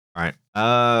All right.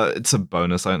 It's a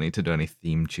bonus. I don't need to do any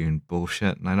theme tune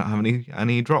bullshit, and I don't have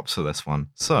any drops for this one.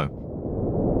 So.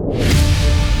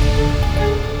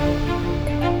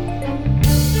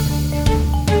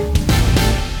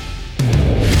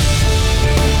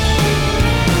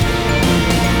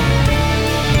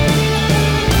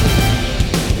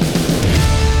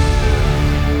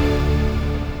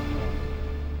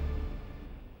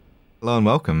 Hello and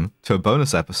welcome to a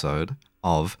bonus episode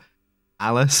of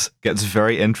Alice Gets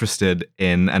Very Interested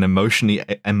in an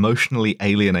Emotionally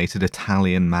Alienated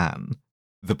Italian Man,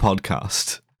 the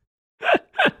podcast.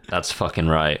 That's fucking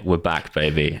right. We're back,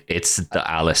 baby. It's the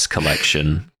Alice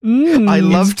collection. I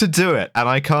love to do it, and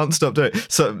I can't stop doing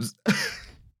it. So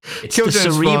it's the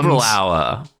cerebral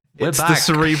hour. It's the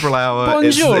cerebral hour.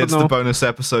 It's the bonus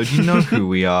episode. You know who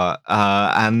we are.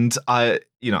 And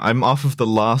I'm off of the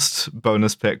last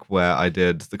bonus pick where I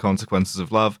did The Consequences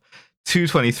of Love.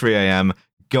 2:23 a.m.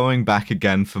 going back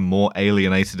again for more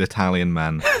alienated Italian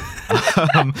men.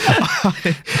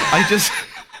 I just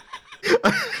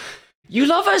you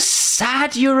love a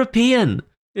sad European.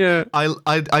 Yeah.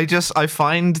 I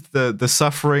find the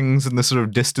sufferings and the sort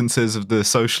of distances of the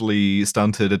socially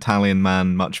stunted Italian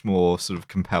man much more sort of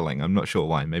compelling. I'm not sure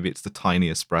why. Maybe it's the tiny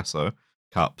espresso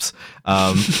cups.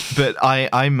 But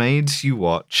I made you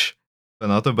watch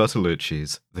Bernardo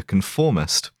Bertolucci's The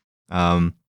Conformist,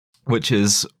 which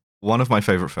is one of my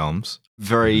favorite films.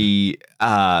 Very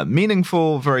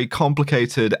meaningful, very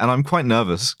complicated, and I'm quite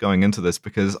nervous going into this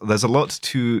because there's a lot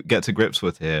to get to grips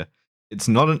with here. It's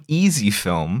not an easy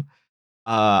film,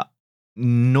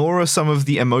 nor are some of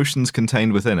the emotions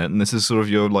contained within it. And this is sort of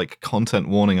your like content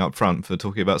warning up front for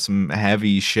talking about some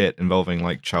heavy shit involving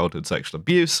like childhood sexual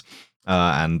abuse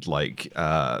and like,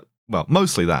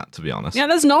 mostly that, to be honest. Yeah,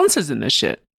 there's nonsense in this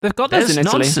shit. They've got this in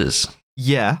Italy. Nonsense.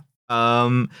 Yeah.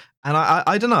 And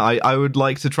I don't know. I would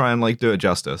like to try and like do it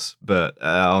justice, but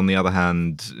on the other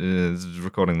hand,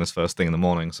 recording this first thing in the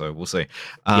morning, so we'll see.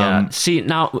 Yeah. See,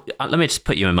 now let me just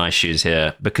put you in my shoes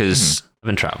here because I've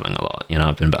been traveling a lot. You know,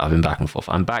 I've been back and forth.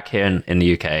 I'm back here in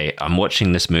the UK. I'm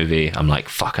watching this movie. I'm like,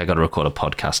 fuck, I got to record a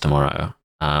podcast tomorrow.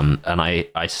 And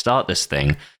I start this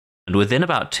thing, and within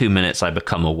about 2 minutes, I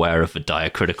become aware of the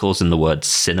diacriticals in the word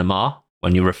cinema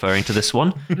when you're referring to this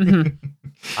one.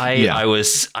 I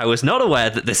was not aware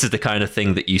that this is the kind of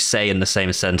thing that you say in the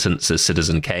same sentence as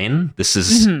Citizen Kane. This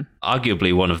is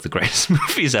arguably one of the greatest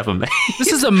movies ever made.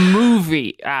 This is a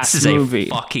movie. This is a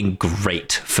fucking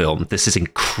great film. This is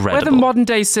incredible. We're the modern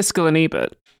day Siskel and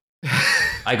Ebert.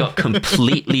 I got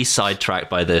completely sidetracked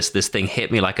by this. This thing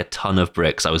hit me like a ton of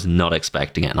bricks. I was not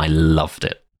expecting it, and I loved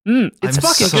it. It's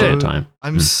fucking good.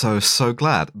 I'm so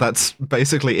glad. That's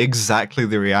basically exactly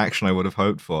the reaction I would have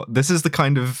hoped for. This is the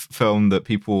kind of film that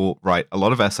people write a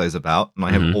lot of essays about, and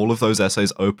I have all of those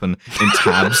essays open in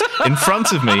tabs in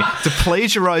front of me to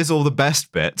plagiarize all the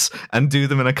best bits and do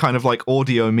them in a kind of like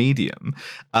audio medium.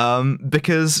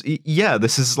 Because yeah,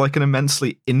 this is like an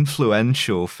immensely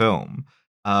influential film.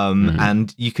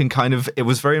 And you can kind of, it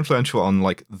was very influential on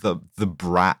like the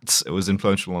Brats. It was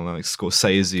influential on like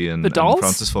Scorsese and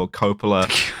Francis Ford Coppola.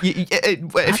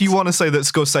 If you want to say that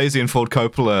Scorsese and Ford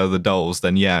Coppola are the dolls,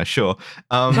 then yeah, sure.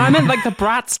 No, I meant like the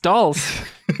Bratz dolls.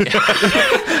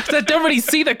 I don't really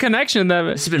see the connection there.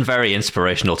 This has been very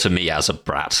inspirational to me as a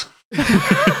brat.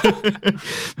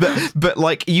 but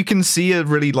like you can see a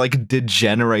really like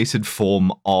degenerated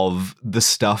form of the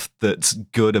stuff that's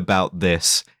good about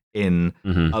this in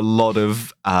a lot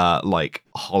of like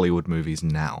Hollywood movies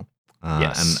now.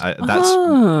 Yes. And that's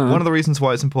one of the reasons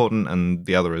why it's important, and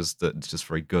the other is that it's just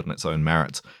very good on its own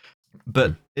merits.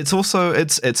 But it's also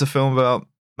it's a film about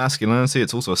masculinity.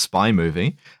 It's also a spy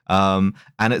movie, and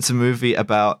it's a movie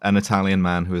about an Italian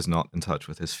man who is not in touch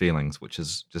with his feelings, which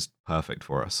is just perfect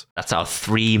for us. That's our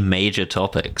 3 major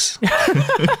topics.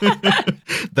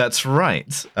 That's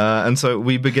right. And so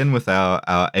we begin with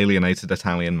our alienated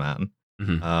Italian man.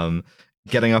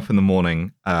 Getting up in the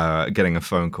morning, getting a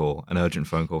phone call, an urgent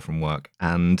phone call from work,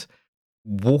 and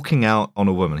walking out on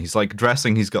a woman. He's like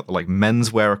dressing, he's got like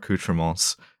menswear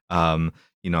accoutrements,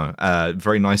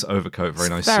 very nice overcoat, very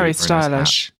nice very suit, stylish. Very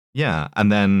nice hat. Yeah,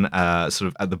 and then sort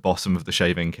of at the bottom of the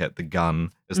shaving kit, the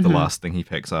gun is the last thing he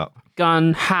picks up.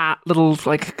 Gun, hat, little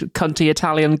like cunty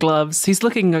Italian gloves. He's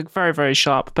looking like very, very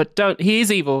sharp, but he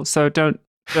is evil, so don't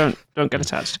get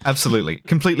attached. Absolutely.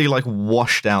 Completely like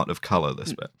washed out of color,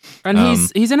 this bit. And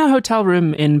he's in a hotel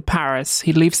room in Paris.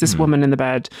 He leaves this woman in the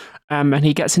bed, and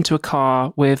he gets into a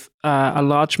car with a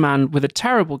large man with a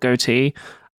terrible goatee.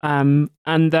 And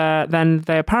then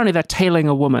they're tailing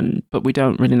a woman, but we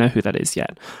don't really know who that is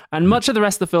yet. And much of the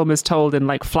rest of the film is told in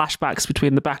like flashbacks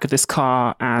between the back of this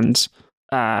car and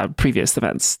previous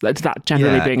events. That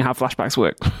generally being how flashbacks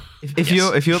work. If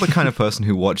you're the kind of person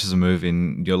who watches a movie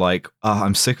and you're like,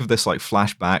 I'm sick of this like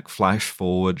flashback, flash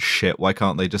forward shit. Why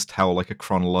can't they just tell like a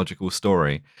chronological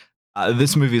story?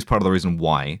 This movie is part of the reason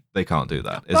why they can't do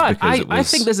that. I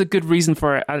think there's a good reason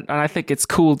for it, and I think it's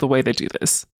cool the way they do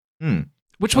this.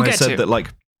 Which we'll get to. I said that like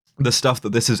the stuff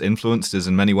that this has influenced is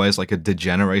in many ways like a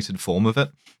degenerated form of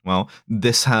it. Well,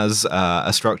 this has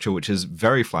a structure which is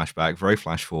very flashback, very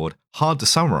flash forward, hard to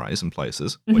summarize in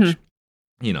places, which,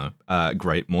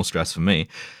 great, more stress for me.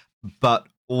 But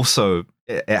also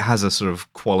it has a sort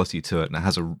of quality to it, and it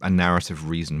has a narrative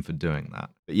reason for doing that.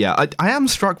 But yeah, I am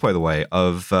struck, by the way,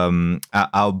 of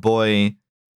our boy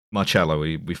Marcello,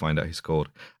 we find out he's called,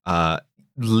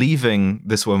 leaving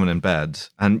this woman in bed,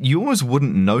 and you almost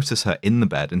wouldn't notice her in the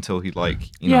bed until he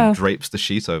drapes the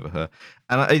sheet over her.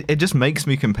 And it just makes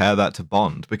me compare that to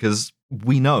Bond, because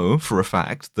we know for a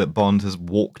fact that Bond has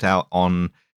walked out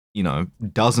on,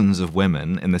 dozens of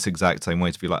women in this exact same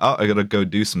way to be like, I gotta go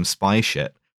do some spy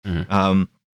shit.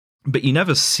 But you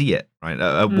never see it, right?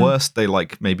 At worst, they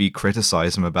like maybe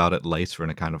criticize him about it later in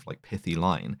a kind of like pithy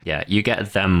line. Yeah, you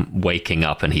get them waking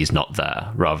up and he's not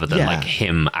there, rather than like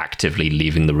him actively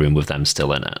leaving the room with them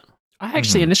still in it. I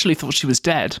actually initially thought she was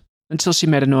dead until she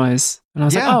made a noise, and I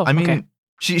was like, "Oh, I mean, okay."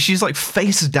 She's like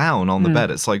face down on the bed.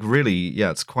 It's like really,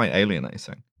 it's quite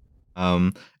alienating.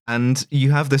 And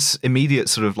you have this immediate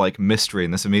sort of like mystery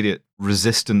and this immediate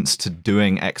resistance to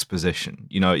doing exposition.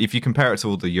 If you compare it to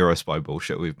all the Eurospy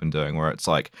bullshit we've been doing, where it's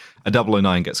like a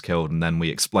 009 gets killed and then we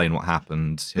explain what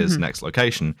happened, his next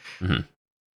location.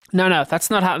 No, that's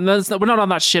not how. We're not on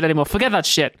that shit anymore. Forget that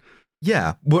shit.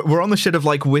 Yeah, we're on the shit of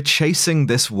like, we're chasing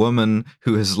this woman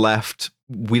who has left.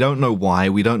 We don't know why.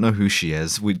 We don't know who she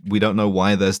is. We don't know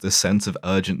why there's this sense of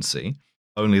urgency.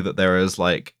 Only that there is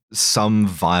like some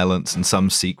violence and some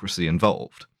secrecy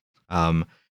involved. And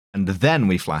then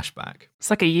we flash back. It's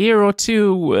like a year or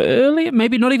two earlier,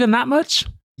 maybe not even that much.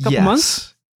 Couple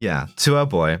months. Yeah, to our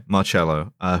boy,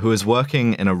 Marcello, who is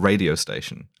working in a radio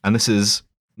station. And this is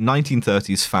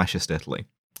 1930s fascist Italy.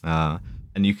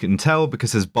 And you can tell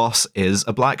because his boss is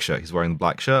a black shirt. He's wearing the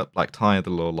black shirt, black tie, the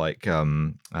little like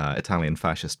Italian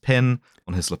fascist pin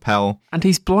on his lapel. And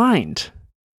he's blind.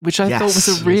 Which I thought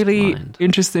was a really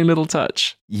interesting little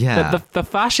touch. Yeah. The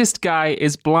fascist guy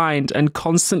is blind and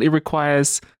constantly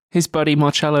requires his buddy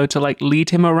Marcello to like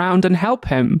lead him around and help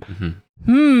him.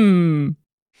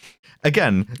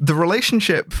 Again, the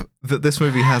relationship that this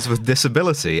movie has with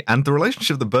disability and the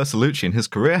relationship that Bertolucci and his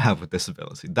career have with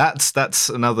disability, that's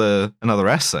another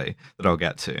essay that I'll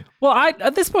get to. Well,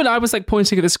 at this point I was like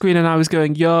pointing at the screen and I was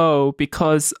going, yo,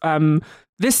 because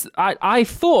I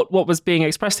thought what was being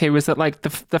expressed here was that like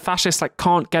the fascists like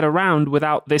can't get around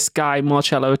without this guy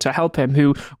Marcello to help him,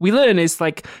 who we learn is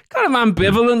like kind of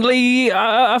ambivalently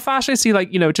a fascist. He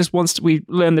we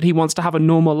learn that he wants to have a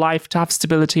normal life, to have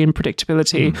stability and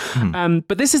predictability.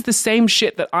 But this is the same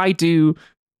shit that I do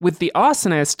with the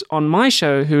arsonist on my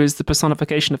show, who is the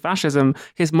personification of fascism.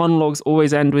 His monologues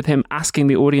always end with him asking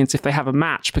the audience if they have a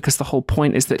match, because the whole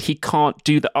point is that he can't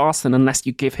do the arson unless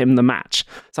you give him the match.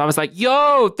 So I was like,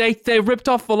 yo, they ripped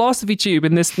off Philosophy Tube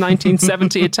in this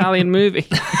 1970 Italian movie.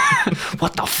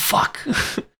 What the fuck?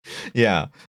 Yeah.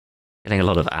 Getting a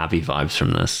lot of Abby vibes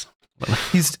from this.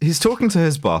 He's talking to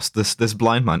his boss, this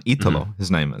blind man, Italo,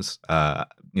 his name is,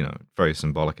 very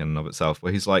symbolic in and of itself,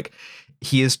 where he's like,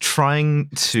 he is trying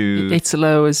to...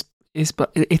 Italy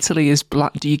is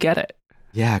blind. Do you get it?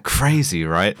 Yeah, crazy,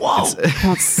 right? Whoa! I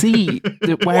can't see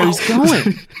where he's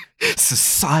going.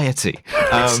 Society.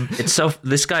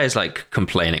 This guy is like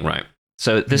complaining, right?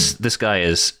 So this guy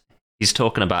he's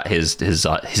talking about his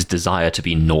desire to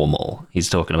be normal. He's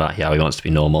talking about how he wants to be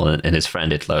normal, and his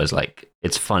friend Italo is like,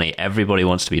 it's funny, everybody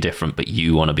wants to be different, but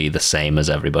you want to be the same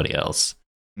as everybody else.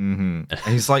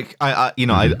 He's like,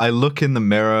 I look in the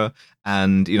mirror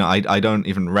and I don't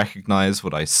even recognize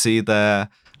what I see there.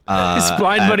 His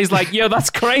blind buddy's like, yo, that's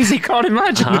crazy, can't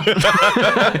imagine.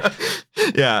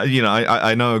 Yeah,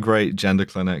 I know a great gender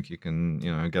clinic you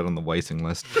can get on the waiting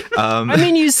list. I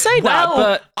mean, you say that,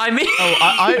 but I mean,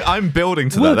 I'm building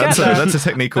to that. That's a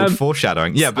technique called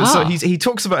foreshadowing. Yeah, but so he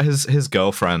talks about his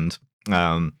girlfriend.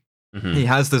 He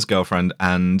has this girlfriend,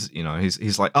 and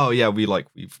he's like, oh yeah,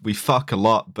 we fuck a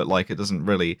lot, but like it doesn't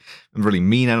really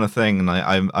mean anything, and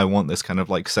I want this kind of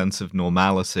like sense of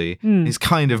normality. He's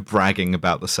kind of bragging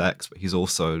about the sex, but he's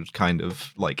also kind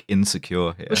of like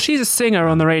insecure here. Well, she's a singer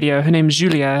on the radio. Her name's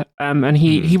Julia, and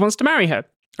he wants to marry her.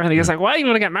 And he's like, why are you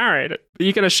going to get married? Are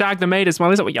you going to shag the maid as well?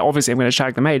 He's like, well, yeah, obviously I'm going to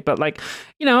shag the maid, but like,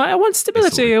 I want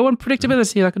stability, I want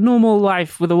predictability, like a normal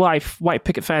life with a wife, white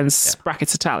picket fence,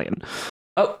 brackets Italian.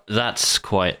 Oh, that's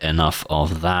quite enough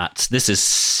of that. This is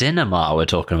cinema we're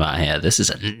talking about here. This is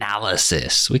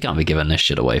analysis. We can't be giving this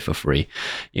shit away for free.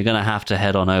 You're going to have to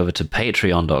head on over to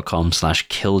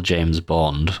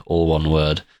patreon.com/killjamesbond, all one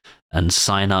word, and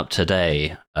sign up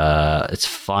today. It's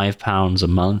 £5 a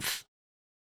month.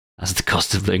 As the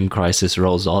cost of living crisis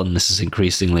rolls on, this is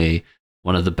increasingly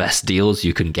one of the best deals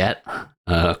you can get,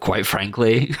 quite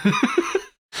frankly.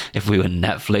 If we were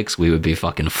Netflix, we would be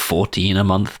fucking 14 a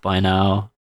month by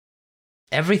now.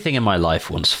 Everything in my life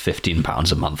wants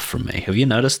 £15 a month from me. Have you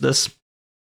noticed this?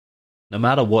 No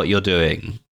matter what you're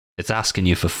doing, it's asking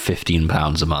you for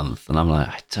 £15 a month. And I'm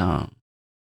like, I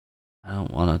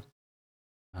don't want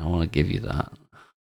to give you that.